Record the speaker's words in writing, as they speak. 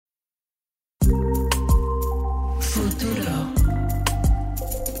Futuro.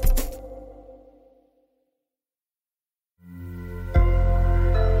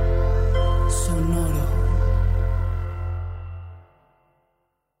 Sonoro.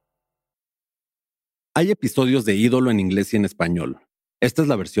 Hay episodios de Ídolo en inglés y en español. Esta es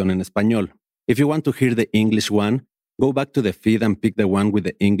la versión en español. If you want to hear the English one, go back to the feed and pick the one with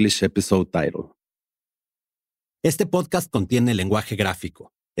the English episode title. Este podcast contiene lenguaje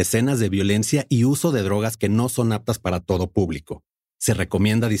gráfico, escenas de violencia y uso de drogas que no son aptas para todo público. Se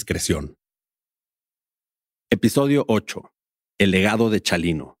recomienda discreción. Episodio 8. El legado de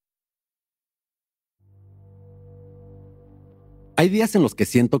Chalino. Hay días en los que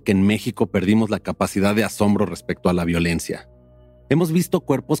siento que en México perdimos la capacidad de asombro respecto a la violencia. Hemos visto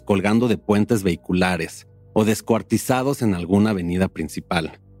cuerpos colgando de puentes vehiculares o descuartizados en alguna avenida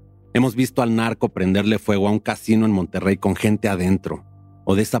principal. Hemos visto al narco prenderle fuego a un casino en Monterrey con gente adentro,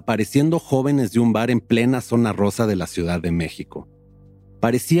 o desapareciendo jóvenes de un bar en plena zona rosa de la Ciudad de México.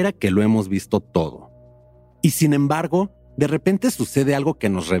 Pareciera que lo hemos visto todo. Y sin embargo, de repente sucede algo que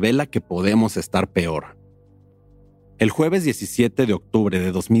nos revela que podemos estar peor. El jueves 17 de octubre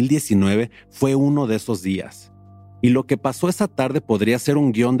de 2019 fue uno de esos días. Y lo que pasó esa tarde podría ser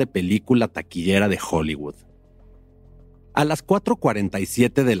un guión de película taquillera de Hollywood. A las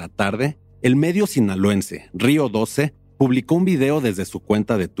 4:47 de la tarde, el medio sinaloense Río 12 publicó un video desde su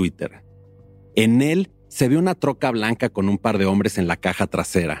cuenta de Twitter. En él se ve una troca blanca con un par de hombres en la caja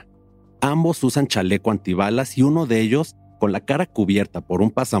trasera. Ambos usan chaleco antibalas y uno de ellos, con la cara cubierta por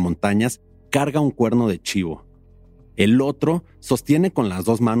un pasamontañas, carga un cuerno de chivo. El otro sostiene con las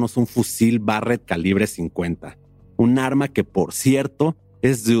dos manos un fusil Barrett calibre 50. Un arma que, por cierto,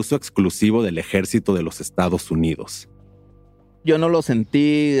 es de uso exclusivo del ejército de los Estados Unidos. Yo no lo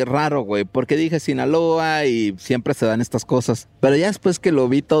sentí raro, güey, porque dije Sinaloa y siempre se dan estas cosas. Pero ya después que lo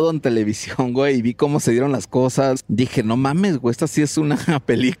vi todo en televisión, güey, y vi cómo se dieron las cosas, dije, no mames, güey, esta sí es una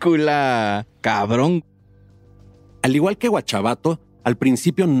película cabrón. Al igual que Guachabato, al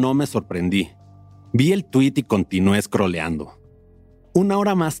principio no me sorprendí. Vi el tweet y continué scrolleando. Una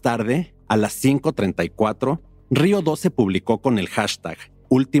hora más tarde, a las 5:34, Río 12 publicó con el hashtag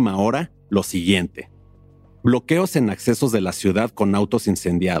Última Hora lo siguiente. Bloqueos en accesos de la ciudad con autos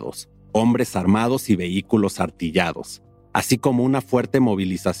incendiados, hombres armados y vehículos artillados, así como una fuerte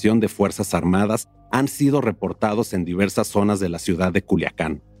movilización de Fuerzas Armadas han sido reportados en diversas zonas de la ciudad de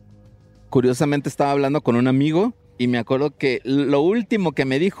Culiacán. Curiosamente estaba hablando con un amigo y me acuerdo que lo último que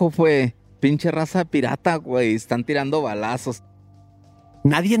me dijo fue, pinche raza pirata, güey, están tirando balazos.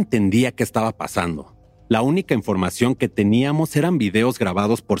 Nadie entendía qué estaba pasando. La única información que teníamos eran videos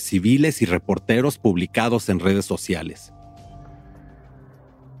grabados por civiles y reporteros publicados en redes sociales.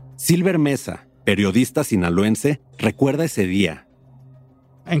 Silver Mesa, periodista sinaloense, recuerda ese día.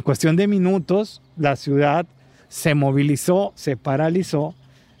 En cuestión de minutos, la ciudad se movilizó, se paralizó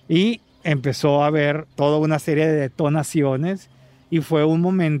y empezó a haber toda una serie de detonaciones y fue un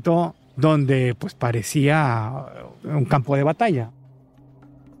momento donde pues parecía un campo de batalla.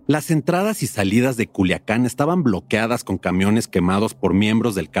 Las entradas y salidas de Culiacán estaban bloqueadas con camiones quemados por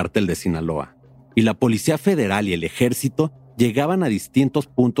miembros del cártel de Sinaloa, y la Policía Federal y el Ejército llegaban a distintos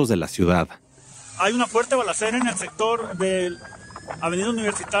puntos de la ciudad. Hay una fuerte balacera en el sector de Avenida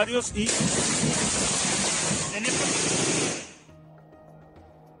Universitarios y...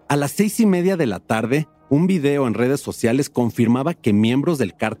 A las 6:30 de la tarde, un video en redes sociales confirmaba que miembros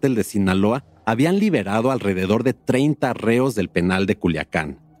del cártel de Sinaloa habían liberado alrededor de 30 reos del penal de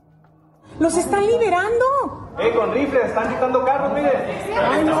Culiacán. ¡Los están liberando! Con rifles, están quitando carros, miren.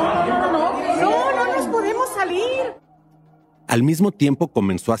 ¡Ay, no nos podemos salir! Al mismo tiempo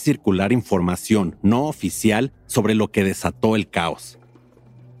comenzó a circular información no oficial sobre lo que desató el caos.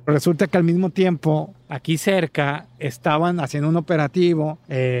 Resulta que al mismo tiempo, aquí cerca, estaban haciendo un operativo,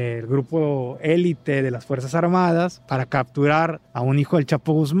 el grupo élite de las Fuerzas Armadas, para capturar a un hijo del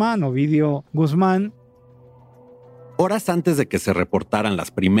Chapo Guzmán, Ovidio Guzmán. Horas antes de que se reportaran las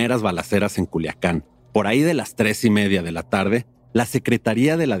primeras balaceras en Culiacán, por ahí de las 3:30 de la tarde, la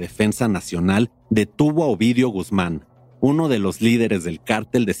Secretaría de la Defensa Nacional detuvo a Ovidio Guzmán, uno de los líderes del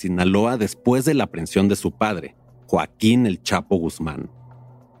cártel de Sinaloa después de la aprehensión de su padre, Joaquín el Chapo Guzmán.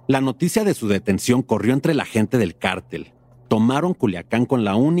 La noticia de su detención corrió entre la gente del cártel. Tomaron Culiacán con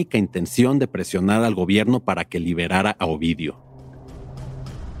la única intención de presionar al gobierno para que liberara a Ovidio.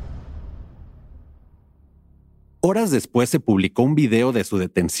 Horas después se publicó un video de su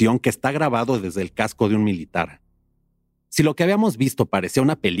detención que está grabado desde el casco de un militar. Si lo que habíamos visto parecía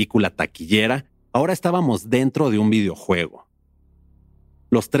una película taquillera, ahora estábamos dentro de un videojuego.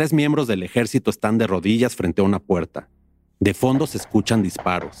 Los 3 miembros del ejército están de rodillas frente a una puerta. De fondo se escuchan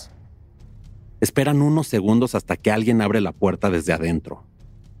disparos. Esperan unos segundos hasta que alguien abre la puerta desde adentro.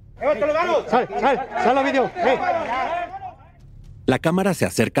 ¡Sal, Ovidio! La cámara se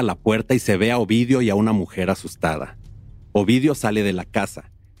acerca a la puerta y se ve a Ovidio y a una mujer asustada. Ovidio sale de la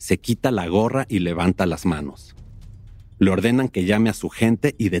casa, se quita la gorra y levanta las manos. Le ordenan que llame a su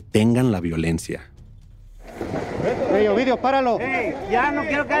gente y detengan la violencia. ¡Ey, Ovidio, páralo! ¡Ey, ya no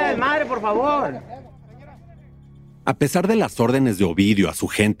quiero que haga desmadre, por favor! A pesar de las órdenes de Ovidio a su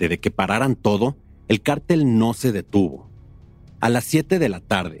gente de que pararan todo, el cártel no se detuvo. A las 7 de la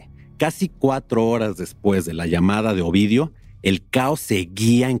tarde, casi 4 horas después de la llamada de Ovidio, el caos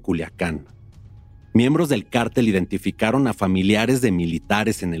seguía en Culiacán. Miembros del cártel identificaron a familiares de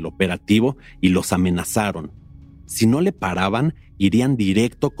militares en el operativo y los amenazaron. Si no le paraban, irían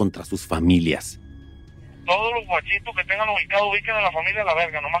directo contra sus familias. Todos los guachitos que tengan ubicado, ubiquen a la familia a la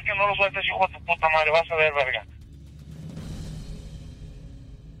verga. Nomás que no lo sueltes, hijo de tu puta madre, vas a ver, verga.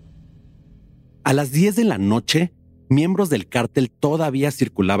 A las 10 de la noche, miembros del cártel todavía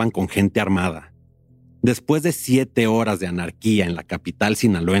circulaban con gente armada. Después de 7 horas de anarquía en la capital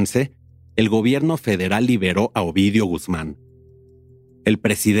sinaloense, el gobierno federal liberó a Ovidio Guzmán. El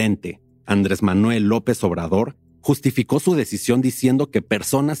presidente, Andrés Manuel López Obrador, justificó su decisión diciendo que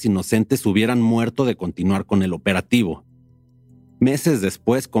personas inocentes hubieran muerto de continuar con el operativo. Meses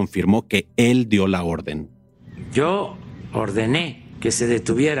después confirmó que él dio la orden. Yo ordené que se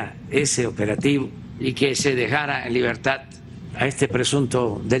detuviera ese operativo y que se dejara en libertad a este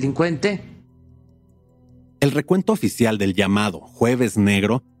presunto delincuente. El recuento oficial del llamado Jueves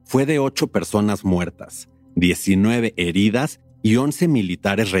Negro fue de 8 personas muertas, 19 heridas y 11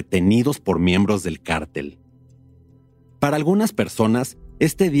 militares retenidos por miembros del cártel. Para algunas personas,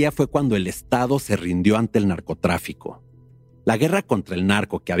 este día fue cuando el Estado se rindió ante el narcotráfico. La guerra contra el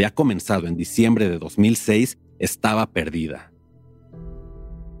narco que había comenzado en diciembre de 2006 estaba perdida.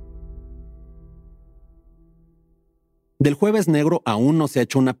 Del Jueves Negro aún no se ha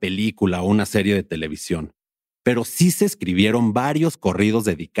hecho una película o una serie de televisión, pero sí se escribieron varios corridos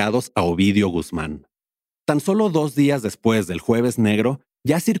dedicados a Ovidio Guzmán. Tan solo 2 días después del Jueves Negro,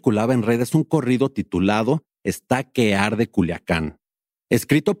 ya circulaba en redes un corrido titulado Está que arde Culiacán.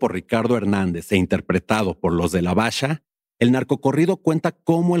 Escrito por Ricardo Hernández e interpretado por los de La Bacha, el narcocorrido cuenta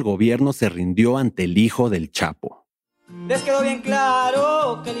cómo el gobierno se rindió ante el hijo del Chapo. Les quedó bien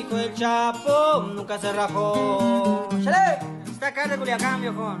claro que el hijo del Chapo nunca se rajó. ¡Chale! Está acá de Culiacán,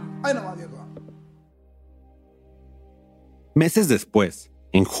 viejón. ¡Ay, no va, viejo! Meses después,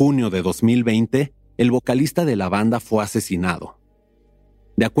 en junio de 2020, el vocalista de la banda fue asesinado.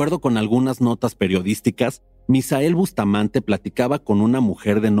 De acuerdo con algunas notas periodísticas, Misael Bustamante platicaba con una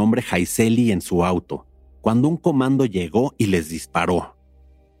mujer de nombre Jaiseli en su auto, cuando un comando llegó y les disparó.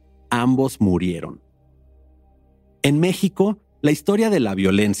 Ambos murieron. En México, la historia de la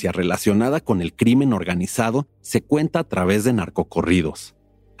violencia relacionada con el crimen organizado se cuenta a través de narcocorridos,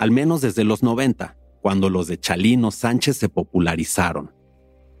 al menos desde los 90, cuando los de Chalino Sánchez se popularizaron.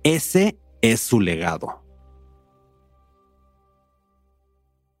 Ese es su legado.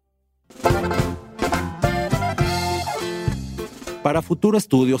 Para Futuro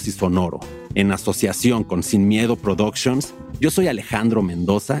Estudios y Sonoro, en asociación con Sin Miedo Productions, yo soy Alejandro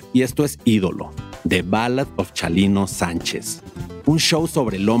Mendoza y esto es Ídolo, The Ballad of Chalino Sánchez, un show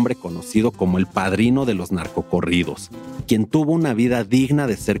sobre el hombre conocido como el padrino de los narcocorridos, quien tuvo una vida digna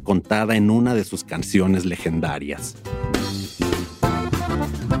de ser contada en una de sus canciones legendarias.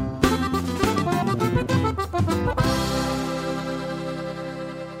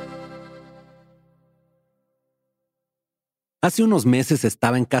 Hace unos meses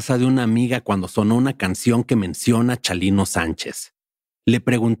estaba en casa de una amiga cuando sonó una canción que menciona a Chalino Sánchez. Le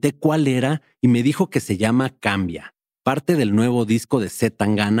pregunté cuál era y me dijo que se llama Cambia, parte del nuevo disco de C.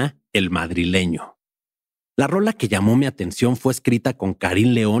 Tangana, El Madrileño. La rola que llamó mi atención fue escrita con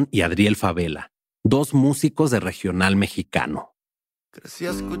Karim León y Adriel Favela, 2 músicos de regional mexicano. Crecí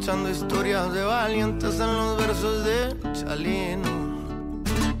escuchando historias de valientes en los versos de Chalino.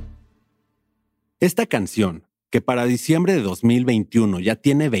 Esta canción, que para diciembre de 2021 ya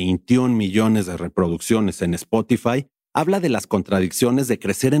tiene 21 millones de reproducciones en Spotify, habla de las contradicciones de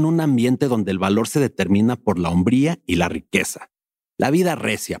crecer en un ambiente donde el valor se determina por la hombría y la riqueza. La vida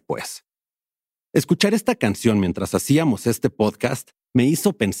recia, pues. Escuchar esta canción mientras hacíamos este podcast me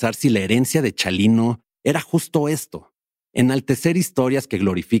hizo pensar si la herencia de Chalino era justo esto: enaltecer historias que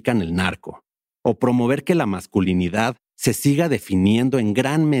glorifican el narco, o promover que la masculinidad se siga definiendo en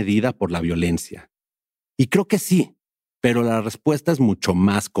gran medida por la violencia. Y creo que sí, pero la respuesta es mucho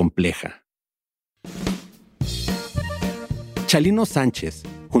más compleja. Chalino Sánchez,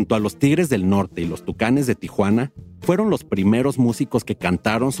 junto a los Tigres del Norte y los Tucanes de Tijuana, fueron los primeros músicos que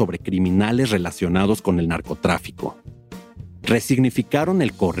cantaron sobre criminales relacionados con el narcotráfico. Resignificaron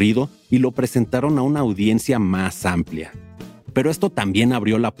el corrido y lo presentaron a una audiencia más amplia. Pero esto también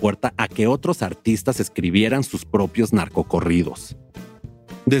abrió la puerta a que otros artistas escribieran sus propios narcocorridos.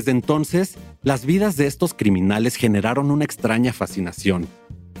 Desde entonces, las vidas de estos criminales generaron una extraña fascinación.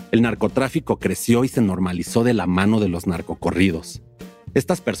 El narcotráfico creció y se normalizó de la mano de los narcocorridos.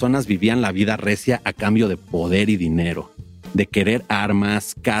 Estas personas vivían la vida recia a cambio de poder y dinero, de querer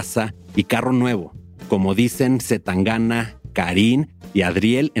armas, casa y carro nuevo, como dicen Zetangana, Karim y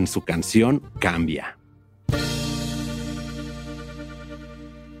Adriel en su canción Cambia.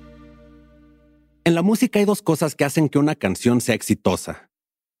 En la música hay dos cosas que hacen que una canción sea exitosa: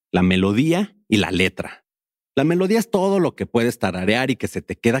 la melodía y la letra. La melodía es todo lo que puedes tararear y que se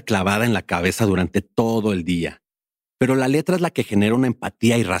te queda clavada en la cabeza durante todo el día. Pero la letra es la que genera una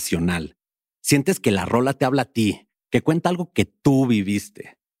empatía irracional. Sientes que la rola te habla a ti, que cuenta algo que tú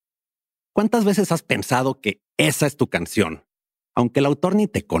viviste. ¿Cuántas veces has pensado que esa es tu canción, aunque el autor ni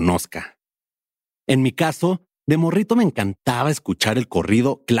te conozca? En mi caso, de morrito me encantaba escuchar el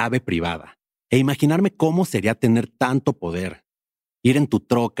corrido Clave Privada e imaginarme cómo sería tener tanto poder. Ir en tu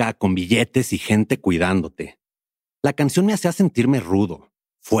troca con billetes y gente cuidándote. La canción me hacía sentirme rudo,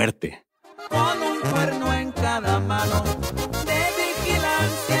 fuerte. Con un cuerno en cada mano, de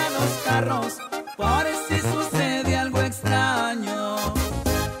vigilancia a los carros, por si sucede algo extraño.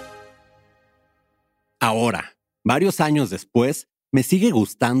 Ahora, varios años después, me sigue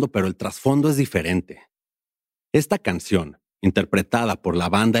gustando, pero el trasfondo es diferente. Esta canción, interpretada por la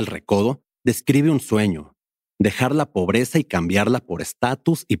banda El Recodo, describe un sueño: dejar la pobreza y cambiarla por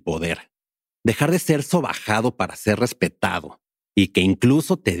estatus y poder. Dejar de ser sobajado para ser respetado y que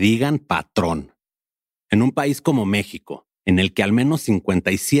incluso te digan patrón. En un país como México, en el que al menos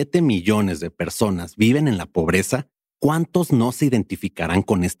 57 millones de personas viven en la pobreza, ¿cuántos no se identificarán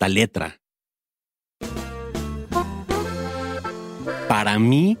con esta letra? Para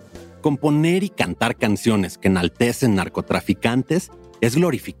mí, componer y cantar canciones que enaltecen narcotraficantes es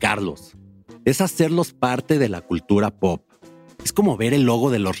glorificarlos. Es hacerlos parte de la cultura pop. Es como ver el logo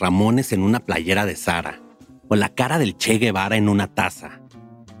de los Ramones en una playera de Zara o la cara del Che Guevara en una taza.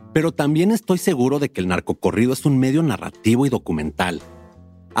 Pero también estoy seguro de que el narcocorrido es un medio narrativo y documental.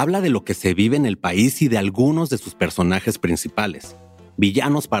 Habla de lo que se vive en el país y de algunos de sus personajes principales.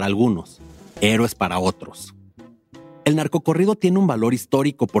 Villanos para algunos, héroes para otros. El narcocorrido tiene un valor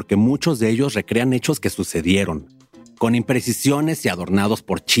histórico porque muchos de ellos recrean hechos que sucedieron, con imprecisiones y adornados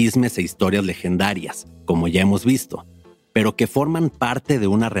por chismes e historias legendarias, como ya hemos visto, pero que forman parte de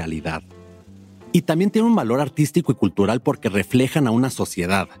una realidad. Y también tiene un valor artístico y cultural porque reflejan a una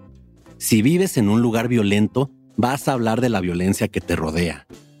sociedad. Si vives en un lugar violento, vas a hablar de la violencia que te rodea.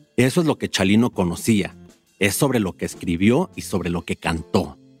 Eso es lo que Chalino conocía. Es sobre lo que escribió y sobre lo que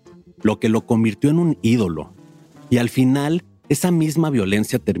cantó. Lo que lo convirtió en un ídolo. Y al final, esa misma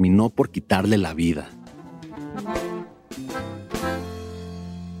violencia terminó por quitarle la vida.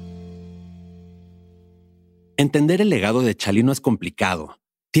 Entender el legado de Chalino es complicado.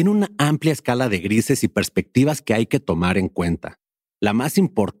 Tiene una amplia escala de grises y perspectivas que hay que tomar en cuenta. La más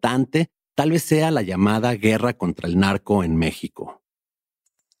importante tal vez sea la llamada guerra contra el narco en México.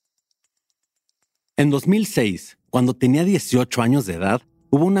 En 2006, cuando tenía 18 años de edad,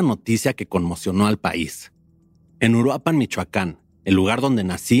 hubo una noticia que conmocionó al país. En Uruapan, Michoacán, el lugar donde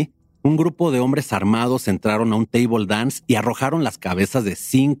nací, un grupo de hombres armados entraron a un table dance y arrojaron las cabezas de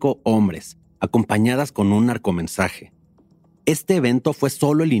 5 hombres, acompañadas con un narcomensaje. Este evento fue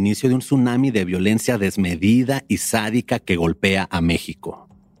solo el inicio de un tsunami de violencia desmedida y sádica que golpea a México.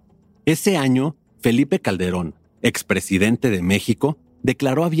 Ese año, Felipe Calderón, expresidente de México,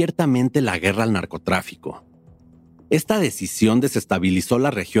 declaró abiertamente la guerra al narcotráfico. Esta decisión desestabilizó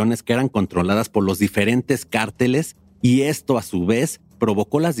las regiones que eran controladas por los diferentes cárteles y esto, a su vez,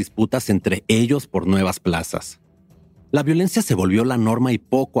 provocó las disputas entre ellos por nuevas plazas. La violencia se volvió la norma y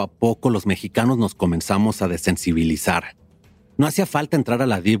poco a poco los mexicanos nos comenzamos a desensibilizar. No hacía falta entrar a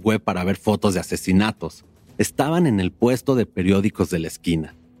la Deep Web para ver fotos de asesinatos. Estaban en el puesto de periódicos de la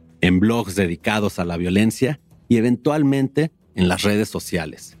esquina, en blogs dedicados a la violencia y eventualmente en las redes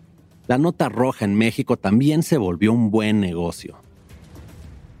sociales. La nota roja en México también se volvió un buen negocio.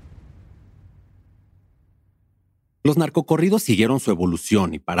 Los narcocorridos siguieron su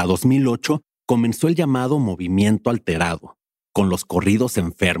evolución y para 2008 comenzó el llamado movimiento alterado, con los corridos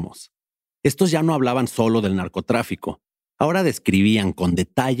enfermos. Estos ya no hablaban solo del narcotráfico, ahora describían con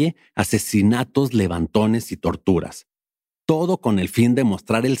detalle asesinatos, levantones y torturas. Todo con el fin de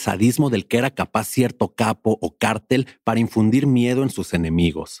mostrar el sadismo del que era capaz cierto capo o cártel para infundir miedo en sus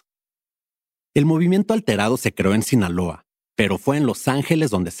enemigos. El movimiento alterado se creó en Sinaloa, pero fue en Los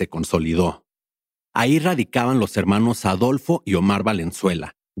Ángeles donde se consolidó. Ahí radicaban los hermanos Adolfo y Omar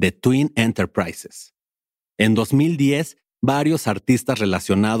Valenzuela, de Twin Enterprises. En 2010, varios artistas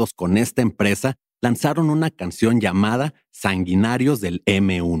relacionados con esta empresa lanzaron una canción llamada Sanguinarios del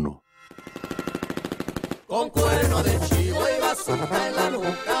M1. Con cuerno de chivo y bazooka en la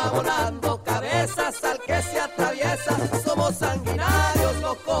nuca, volando cabezas al que se atraviesa. Somos sanguinarios,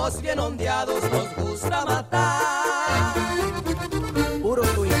 locos, bien ondeados, nos gusta matar. Puro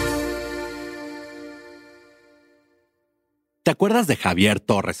twin. ¿Te acuerdas de Javier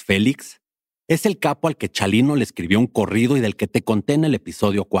Torres Félix? Es el capo al que Chalino le escribió un corrido y del que te conté en el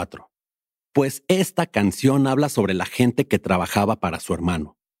episodio 4. Pues esta canción habla sobre la gente que trabajaba para su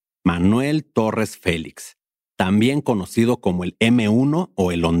hermano, Manuel Torres Félix, también conocido como el M1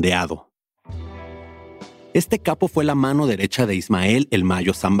 o el ondeado. Este capo fue la mano derecha de Ismael El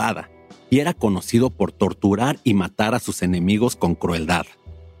Mayo Zambada y era conocido por torturar y matar a sus enemigos con crueldad.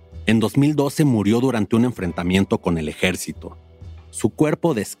 En 2012 murió durante un enfrentamiento con el ejército. Su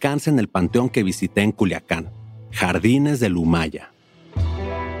cuerpo descansa en el panteón que visité en Culiacán, Jardines del Humaya.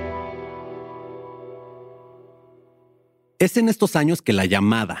 Es en estos años que la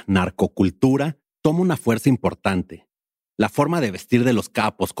llamada narcocultura toma una fuerza importante. La forma de vestir de los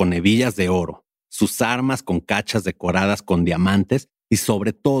capos con hebillas de oro, sus armas con cachas decoradas con diamantes y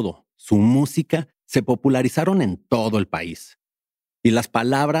sobre todo su música se popularizaron en todo el país. Y las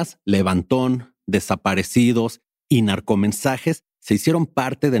palabras levantón, desaparecidos y narcomensajes se hicieron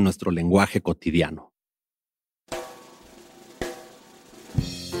parte de nuestro lenguaje cotidiano.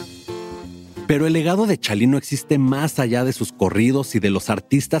 Pero el legado de Chalino existe más allá de sus corridos y de los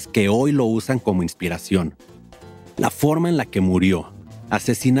artistas que hoy lo usan como inspiración. La forma en la que murió,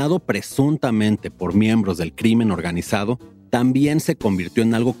 asesinado presuntamente por miembros del crimen organizado, también se convirtió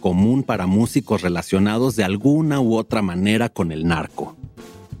en algo común para músicos relacionados de alguna u otra manera con el narco.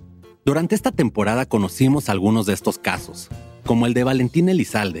 Durante esta temporada conocimos algunos de estos casos, como el de Valentín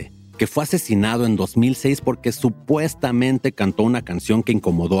Elizalde, que fue asesinado en 2006 porque supuestamente cantó una canción que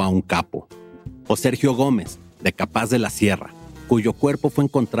incomodó a un capo. O Sergio Gómez, de Capaz de la Sierra, cuyo cuerpo fue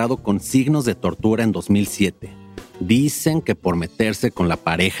encontrado con signos de tortura en 2007. Dicen que por meterse con la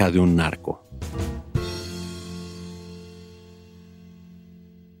pareja de un narco.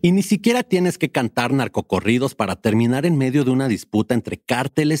 Y ni siquiera tienes que cantar narcocorridos para terminar en medio de una disputa entre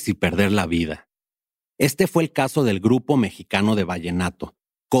cárteles y perder la vida. Este fue el caso del grupo mexicano de vallenato,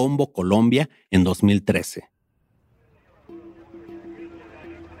 Combo Colombia, en 2013.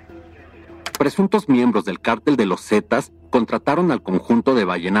 Presuntos miembros del cártel de los Zetas contrataron al conjunto de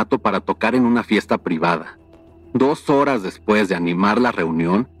vallenato para tocar en una fiesta privada. 2 horas después de animar la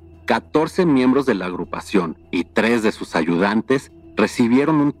reunión, 14 miembros de la agrupación y 3 de sus ayudantes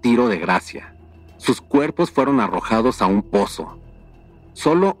recibieron un tiro de gracia. Sus cuerpos fueron arrojados a un pozo.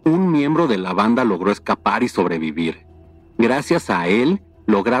 Solo un miembro de la banda logró escapar y sobrevivir. Gracias a él,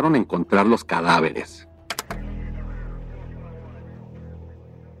 lograron encontrar los cadáveres.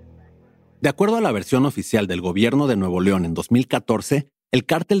 De acuerdo a la versión oficial del gobierno de Nuevo León en 2014, el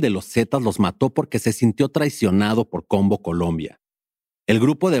cártel de los Zetas los mató porque se sintió traicionado por Combo Colombia. El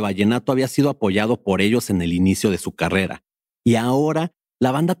grupo de vallenato había sido apoyado por ellos en el inicio de su carrera, y ahora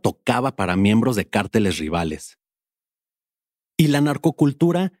la banda tocaba para miembros de cárteles rivales. Y la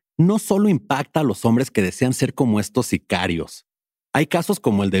narcocultura no solo impacta a los hombres que desean ser como estos sicarios. Hay casos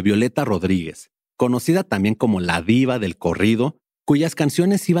como el de Violeta Rodríguez, conocida también como la diva del corrido, cuyas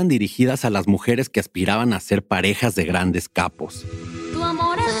canciones iban dirigidas a las mujeres que aspiraban a ser parejas de grandes capos. Tu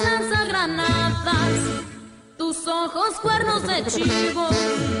amor es lanzagranadas, tus ojos cuernos de chivo,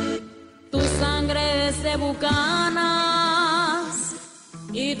 tu sangre es de bucanas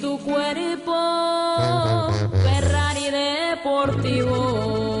y tu cuerpo Ferrari deportivo.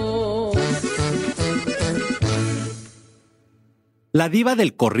 La diva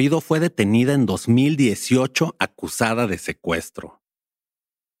del corrido fue detenida en 2018 acusada de secuestro.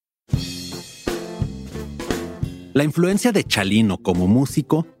 La influencia de Chalino como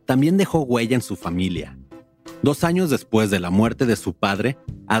músico también dejó huella en su familia. 2 años después de la muerte de su padre,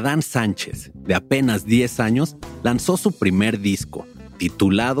 Adán Sánchez, de apenas 10 años, lanzó su primer disco,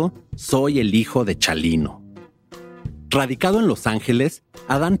 titulado Soy el hijo de Chalino. Radicado en Los Ángeles,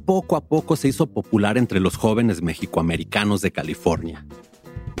 Adán poco a poco se hizo popular entre los jóvenes mexicoamericanos de California.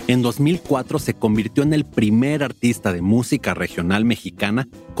 En 2004 se convirtió en el primer artista de música regional mexicana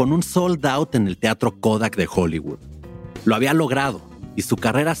con un sold out en el Teatro Kodak de Hollywood. Lo había logrado y su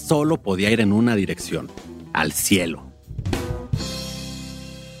carrera solo podía ir en una dirección, al cielo.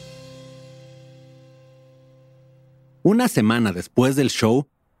 Una semana después del show,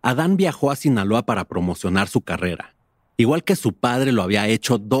 Adán viajó a Sinaloa para promocionar su carrera, igual que su padre lo había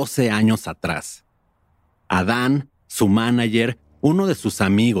hecho 12 años atrás. Adán, su manager, uno de sus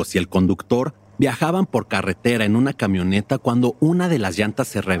amigos y el conductor viajaban por carretera en una camioneta cuando una de las llantas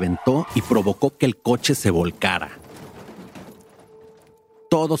se reventó y provocó que el coche se volcara.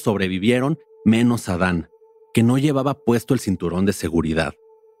 Todos sobrevivieron menos Adán, que no llevaba puesto el cinturón de seguridad.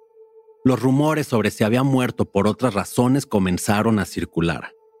 Los rumores sobre si había muerto por otras razones comenzaron a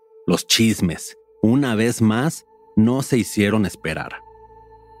circular. Los chismes, una vez más, no se hicieron esperar.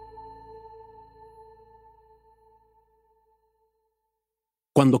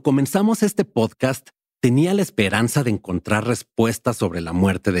 Cuando comenzamos este podcast, tenía la esperanza de encontrar respuestas sobre la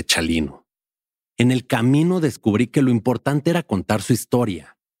muerte de Chalino. En el camino descubrí que lo importante era contar su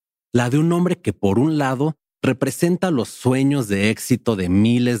historia, la de un hombre que por un lado representa los sueños de éxito de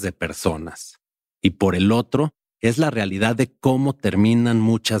miles de personas y por el otro es la realidad de cómo terminan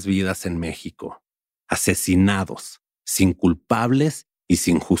muchas vidas en México, asesinados, sin culpables y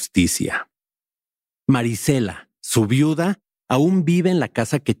sin justicia. Marisela, su viuda, aún vive en la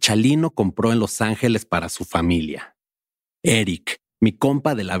casa que Chalino compró en Los Ángeles para su familia. Eric, mi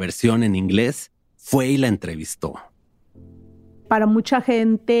compa de la versión en inglés, fue y la entrevistó. Para mucha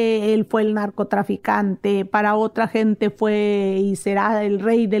gente él fue el narcotraficante, para otra gente fue y será el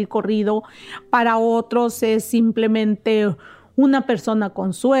rey del corrido, para otros es simplemente una persona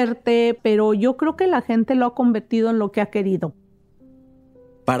con suerte, pero yo creo que la gente lo ha convertido en lo que ha querido.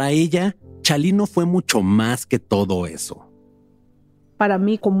 Para ella, Chalino fue mucho más que todo eso. Para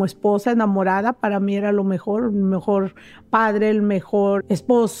mí, como esposa enamorada, para mí era lo mejor, el mejor padre, el mejor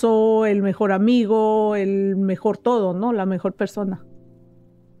esposo, el mejor amigo, el mejor todo, ¿no? La mejor persona.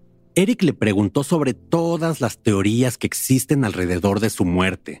 Eric le preguntó sobre todas las teorías que existen alrededor de su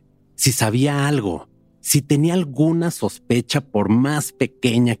muerte, si sabía algo, si tenía alguna sospecha por más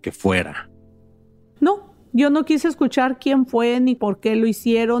pequeña que fuera. No. Yo no quise escuchar quién fue, ni por qué lo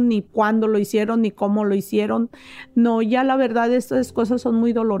hicieron, ni cuándo lo hicieron, ni cómo lo hicieron. No, ya la verdad, estas cosas son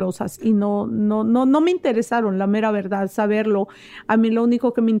muy dolorosas y no me interesaron, la mera verdad, saberlo. A mí lo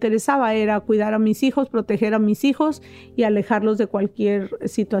único que me interesaba era cuidar a mis hijos, proteger a mis hijos y alejarlos de cualquier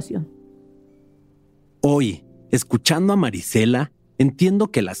situación. Hoy, escuchando a Marisela, entiendo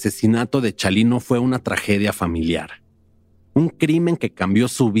que el asesinato de Chalino fue una tragedia familiar. Un crimen que cambió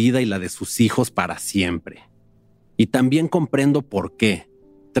su vida y la de sus hijos para siempre. Y también comprendo por qué,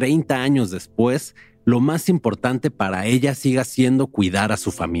 30 años después, lo más importante para ella siga siendo cuidar a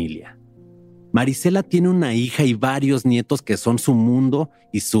su familia. Marisela tiene una hija y varios nietos que son su mundo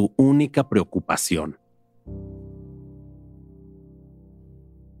y su única preocupación.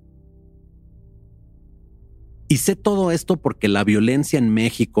 Y sé todo esto porque la violencia en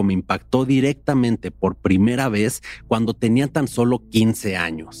México me impactó directamente por primera vez cuando tenía tan solo 15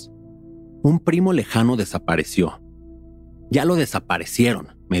 años. Un primo lejano desapareció. Ya lo desaparecieron,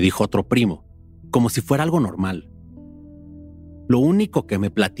 me dijo otro primo, como si fuera algo normal. Lo único que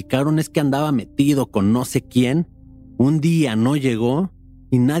me platicaron es que andaba metido con no sé quién, un día no llegó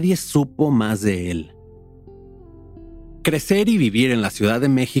y nadie supo más de él. Crecer y vivir en la Ciudad de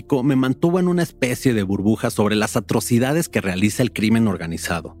México me mantuvo en una especie de burbuja sobre las atrocidades que realiza el crimen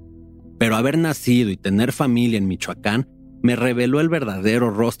organizado. Pero haber nacido y tener familia en Michoacán me reveló el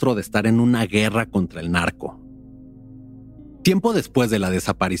verdadero rostro de estar en una guerra contra el narco. Tiempo después de la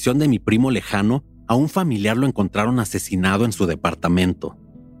desaparición de mi primo lejano, a un familiar lo encontraron asesinado en su departamento.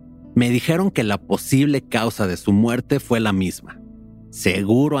 Me dijeron que la posible causa de su muerte fue la misma.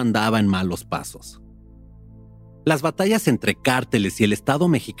 Seguro andaba en malos pasos. Las batallas entre cárteles y el Estado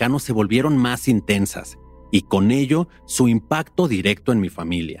mexicano se volvieron más intensas y con ello su impacto directo en mi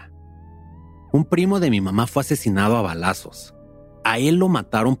familia. Un primo de mi mamá fue asesinado a balazos. A él lo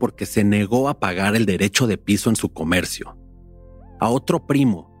mataron porque se negó a pagar el derecho de piso en su comercio. A otro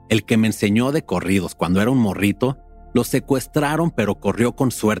primo, el que me enseñó de corridos cuando era un morrito, lo secuestraron pero corrió con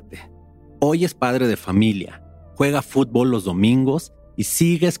suerte. Hoy es padre de familia, juega fútbol los domingos y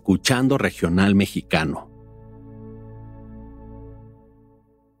sigue escuchando regional mexicano.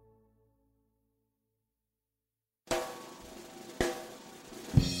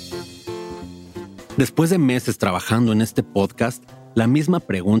 Después de meses trabajando en este podcast, la misma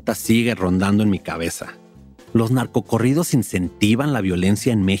pregunta sigue rondando en mi cabeza. ¿Los narcocorridos incentivan la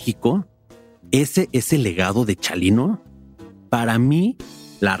violencia en México? ¿Ese es el legado de Chalino? Para mí,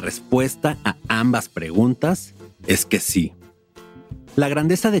 la respuesta a ambas preguntas es que sí. La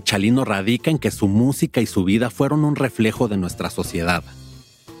grandeza de Chalino radica en que su música y su vida fueron un reflejo de nuestra sociedad.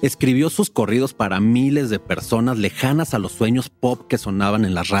 Escribió sus corridos para miles de personas lejanas a los sueños pop que sonaban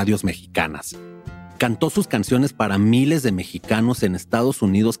en las radios mexicanas. Cantó sus canciones para miles de mexicanos en Estados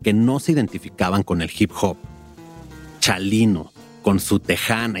Unidos que no se identificaban con el hip hop. Chalino, con su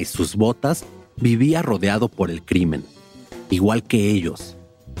tejana y sus botas, vivía rodeado por el crimen, igual que ellos.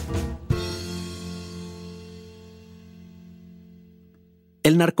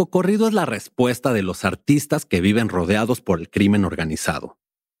 El narcocorrido es la respuesta de los artistas que viven rodeados por el crimen organizado.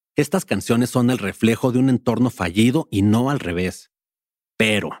 Estas canciones son el reflejo de un entorno fallido y no al revés.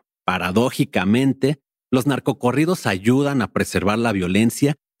 Pero, paradójicamente, los narcocorridos ayudan a preservar la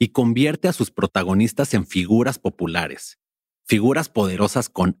violencia y convierte a sus protagonistas en figuras populares. Figuras poderosas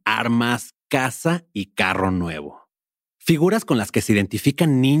con armas, casa y carro nuevo. Figuras con las que se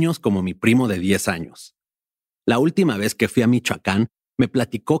identifican niños como mi primo de 10 años. La última vez que fui a Michoacán, me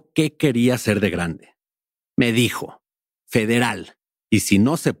platicó qué quería ser de grande. Me dijo, federal, y si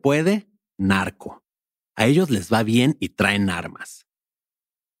no se puede, narco. A ellos les va bien y traen armas.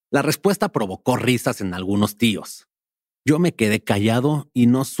 La respuesta provocó risas en algunos tíos. Yo me quedé callado y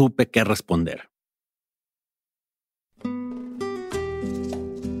no supe qué responder.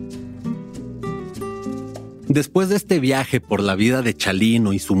 Después de este viaje por la vida de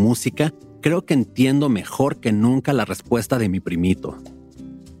Chalino y su música, creo que entiendo mejor que nunca la respuesta de mi primito.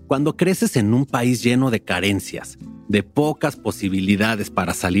 Cuando creces en un país lleno de carencias, de pocas posibilidades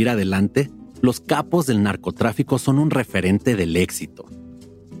para salir adelante, los capos del narcotráfico son un referente del éxito.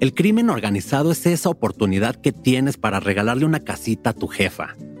 El crimen organizado es esa oportunidad que tienes para regalarle una casita a tu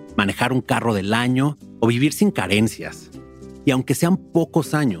jefa, manejar un carro del año o vivir sin carencias. Y aunque sean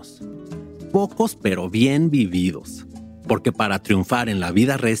pocos años, pocos pero bien vividos, porque para triunfar en la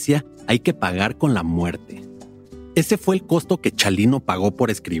vida recia hay que pagar con la muerte. Ese fue el costo que Chalino pagó por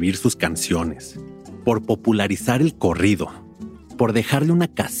escribir sus canciones, por popularizar el corrido, por dejarle una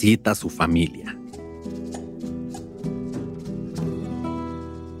casita a su familia.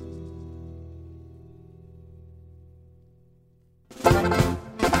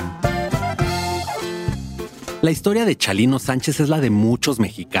 La historia de Chalino Sánchez es la de muchos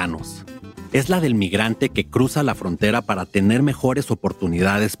mexicanos. Es la del migrante que cruza la frontera para tener mejores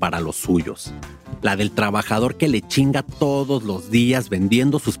oportunidades para los suyos. La del trabajador que le chinga todos los días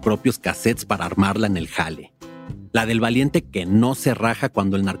vendiendo sus propios cassettes para armarla en el jale. La del valiente que no se raja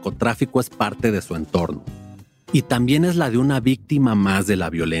cuando el narcotráfico es parte de su entorno. Y también es la de una víctima más de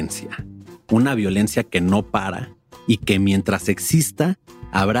la violencia. Una violencia que no para y que mientras exista,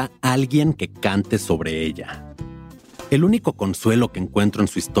 habrá alguien que cante sobre ella. El único consuelo que encuentro en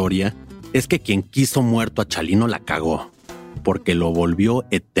su historia es que quien quiso muerto a Chalino la cagó, porque lo volvió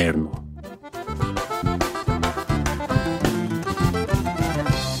eterno.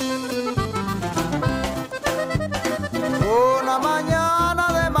 Una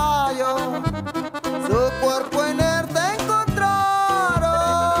mañana de mayo, su cuerpo inerte encontraron,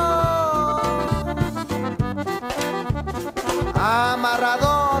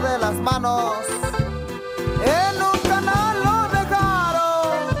 amarrado de las manos. En un canal lo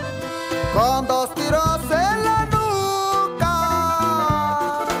dejaron, con 2 tiros en la nuca.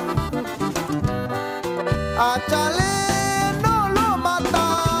 A Chalino lo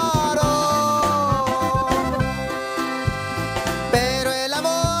mataron, pero el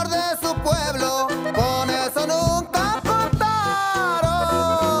amor de su pueblo con eso nunca contaron.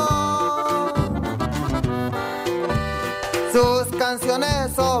 Sus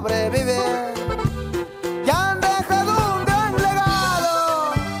canciones sobreviven y han dejado un gran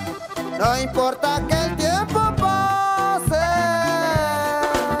legado. No importa que el tiempo pase,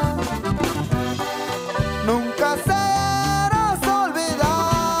 nunca serás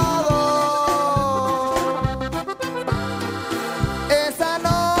olvidado. Esa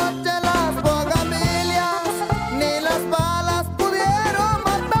noche las bugambilias ni las balas pudieron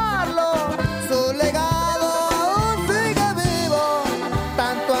matarlo. Su legado aún sigue vivo,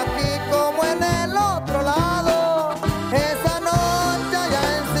 tanto aquí como en el otro lado. Esa noche allá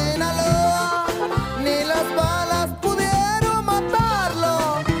en Sinaloa ni las balas pudieron matarlo.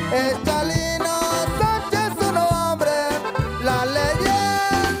 Es Chalino Sánchez su nombre, la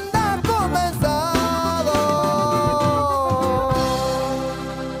leyenda ha comenzado.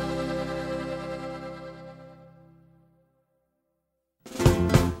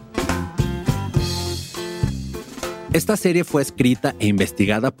 Esta serie fue escrita e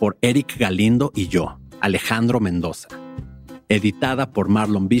investigada por Eric Galindo y yo, Alejandro Mendoza. Editada por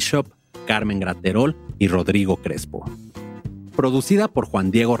Marlon Bishop, Carmen Graterol y Rodrigo Crespo. Producida por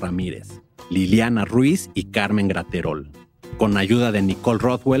Juan Diego Ramírez, Liliana Ruiz y Carmen Graterol. Con ayuda de Nicole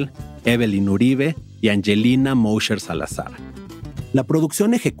Rothwell, Evelyn Uribe y Angelina Mosher Salazar. La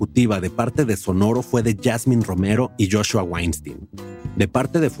producción ejecutiva de parte de Sonoro fue de Jasmine Romero y Joshua Weinstein. De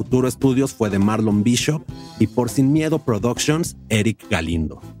parte de Futuro Studios fue de Marlon Bishop y por Sin Miedo Productions, Eric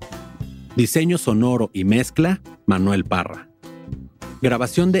Galindo. Diseño sonoro y mezcla, Manuel Parra.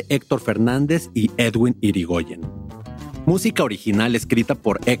 Grabación de Héctor Fernández y Edwin Irigoyen. Música original escrita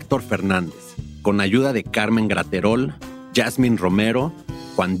por Héctor Fernández, con ayuda de Carmen Graterol, Jasmine Romero,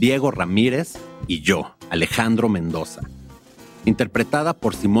 Juan Diego Ramírez y yo, Alejandro Mendoza. Interpretada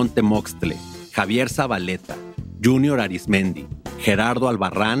por Simón Temoxtle, Javier Zabaleta, Junior Arismendi, Gerardo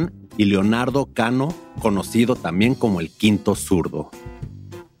Albarrán y Leonardo Cano, conocido también como el Quinto Zurdo.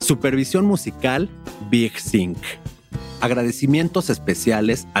 Supervisión musical, Big Sync. Agradecimientos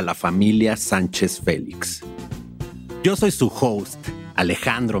especiales a la familia Sánchez Félix. Yo soy su host,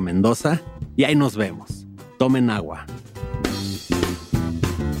 Alejandro Mendoza, y ahí nos vemos. Tomen agua.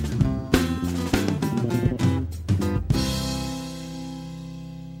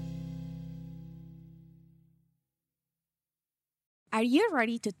 Are you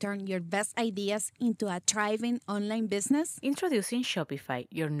ready to turn your best ideas into a thriving online business? Introducing Shopify,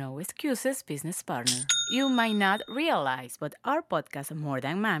 your no excuses business partner. You might not realize, but our podcast, More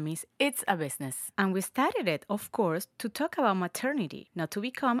Than Mommies, it's a business. And we started it, of course, to talk about maternity, not to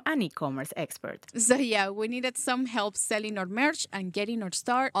become an e-commerce expert. So yeah, we needed some help selling our merch and getting our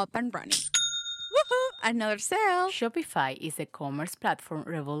store up and running. Woohoo! Another sale! Shopify is a commerce platform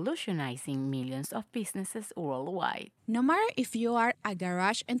revolutionizing millions of businesses worldwide. No matter if you are a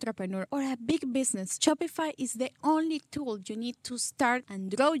garage entrepreneur or a big business, Shopify is the only tool you need to start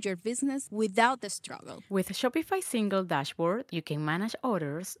and grow your business without the struggle. With Shopify's single dashboard, you can manage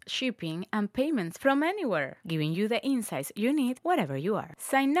orders, shipping, and payments from anywhere, giving you the insights you need wherever you are.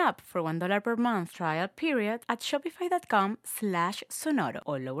 Sign up for $1 per month trial period at shopify.com/sonoro,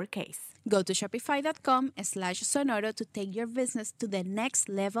 all lowercase. Go to shopify.com/sonoro to take your business to the next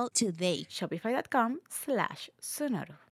level today. Shopify.com/sonoro.